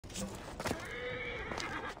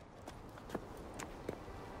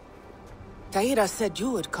Taira said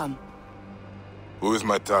you would come. Who is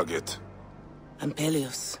my target?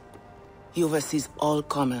 Ampelios. He oversees all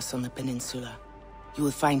commerce on the peninsula. You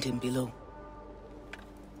will find him below.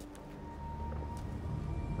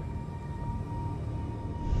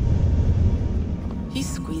 He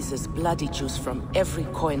squeezes bloody juice from every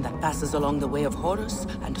coin that passes along the Way of Horus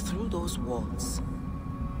and through those walls.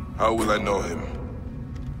 How will I know him?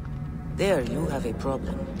 There you have a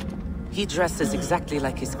problem. He dresses exactly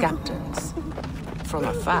like his captains. From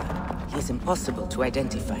afar, he is impossible to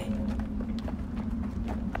identify.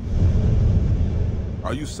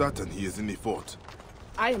 Are you certain he is in the fort?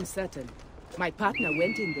 I am certain. My partner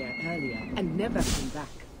went in there earlier and never came back.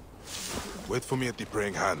 Wait for me at the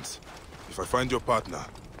Praying Hands. If I find your partner,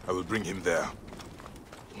 I will bring him there.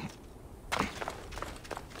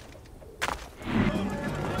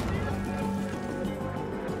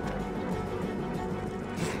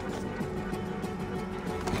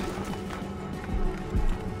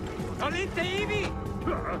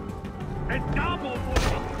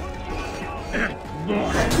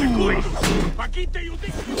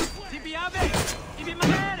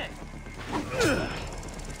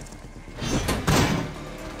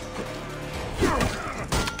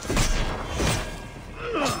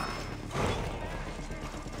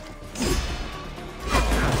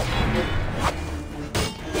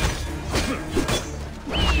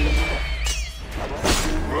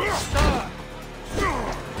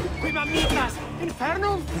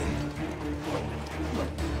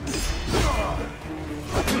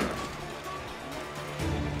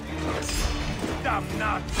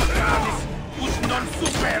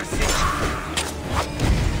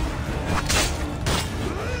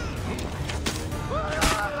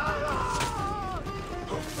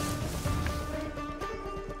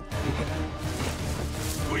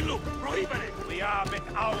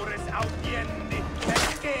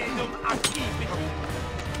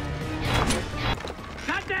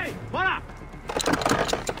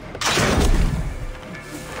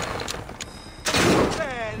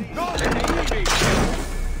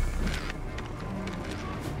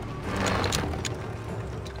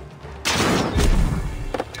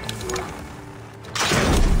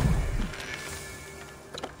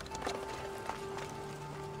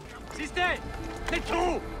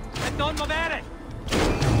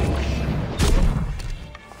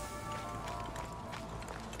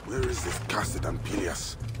 Where is this cursed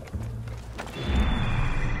Ampelios?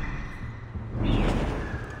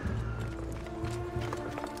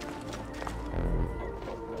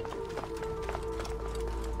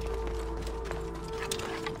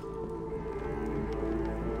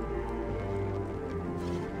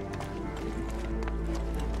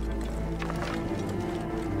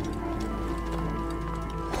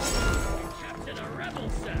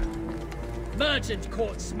 Merchant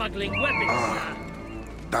caught smuggling weapons, sir.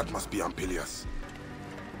 That must be Ampelios.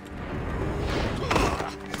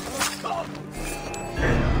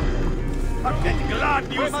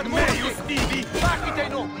 Gladius Meius Divi!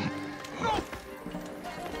 Bakiteno!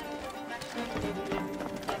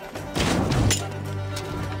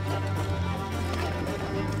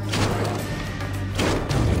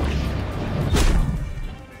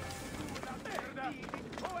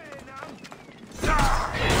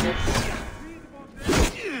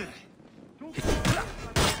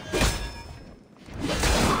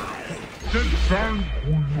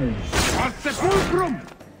 Al sepulcrum!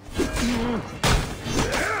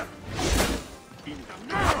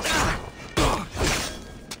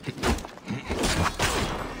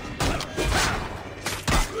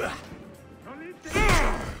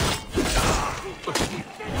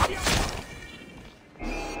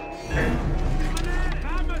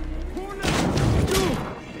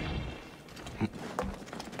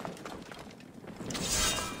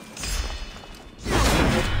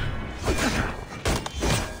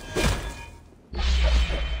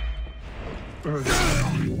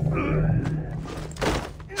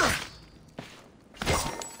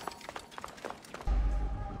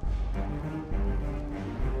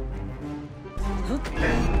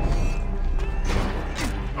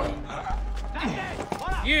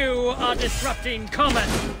 You are disrupting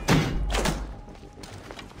commerce!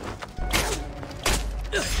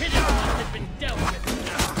 The hidden one has been dealt with.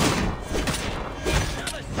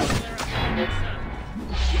 Another smuggler apprehended, sir.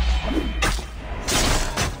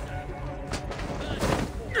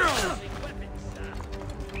 Weapons, sir.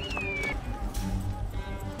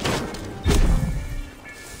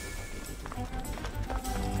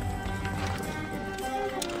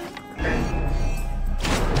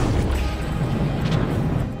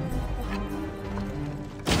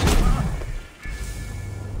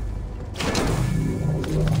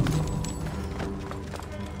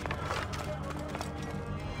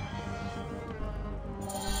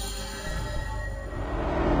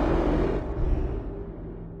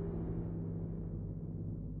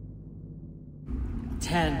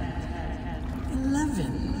 10,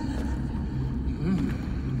 11.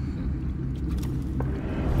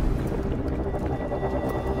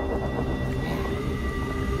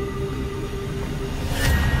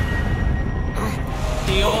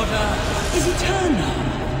 The order is eternal.